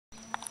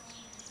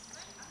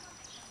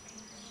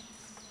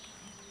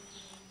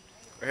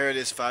Here it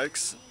is,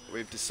 folks.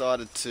 We've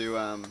decided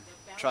to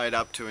trade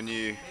up to a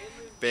new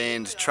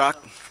band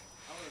truck.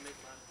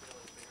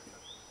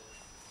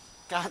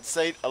 Can't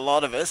seat a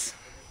lot of us,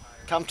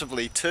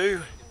 comfortably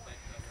two,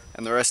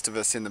 and the rest of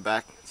us in the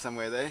back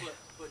somewhere there.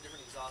 Put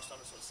different exhaust on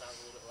it so it sounds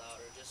a little bit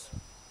louder. Just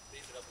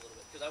beef it up a little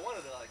bit because I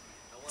wanted to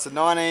It's a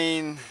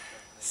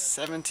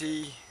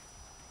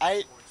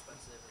 1978.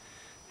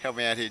 Help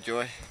me out here,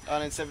 Joy.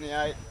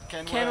 1978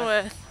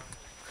 Kenworth.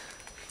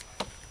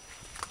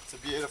 It's a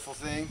beautiful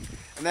thing.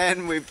 And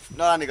then we've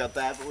not only got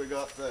that, but we've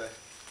got the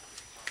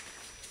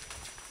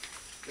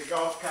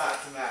golf cart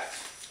to match.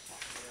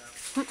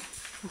 Oh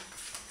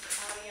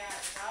yeah,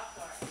 golf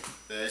cart.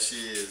 There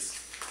she is.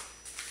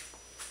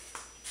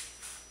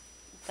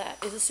 That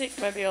is a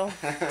Sickmobile.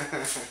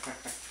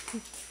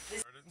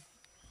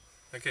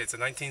 Okay, it's a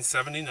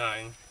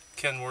 1979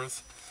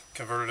 Kenworth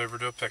converted over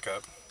to a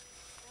pickup.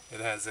 It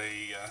has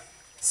a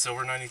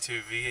Silver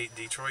 92 V8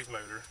 Detroit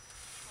motor,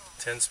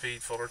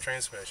 10-speed full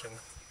transmission,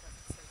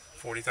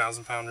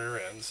 40,000 pound rear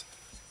ends.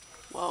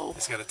 Whoa.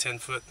 It's got a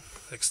 10-foot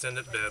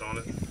extended bed on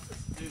it.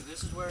 Dude,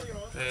 this is where.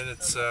 And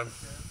it's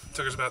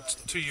took us about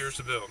 2 years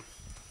to build,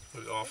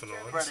 off and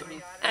on. So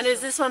And is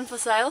this one for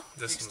sale?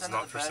 this one's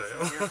not for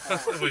sale.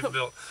 We've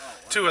built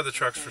 2 other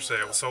trucks for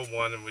sale. We sold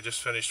one and we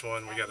just finished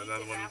one. We got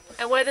another one.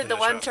 And where did in the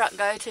one shop. truck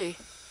go to?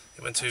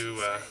 It went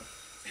to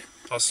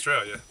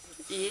Australia.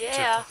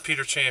 Yeah. To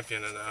Peter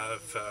Champion, and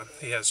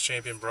he has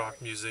Champion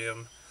Brock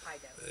Museum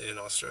in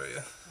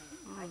Australia.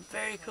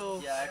 Very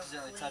cool. Yeah, I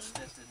accidentally touched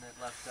it and it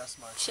left dust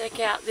marks. Check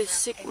out this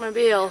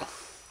Sickmobile.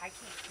 Are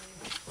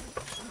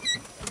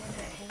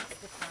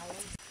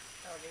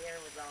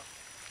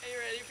you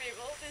ready,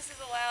 people? This is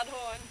a loud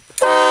horn.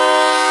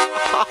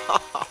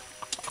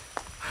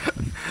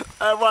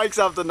 That wakes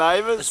up the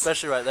neighbours.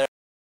 Especially right there.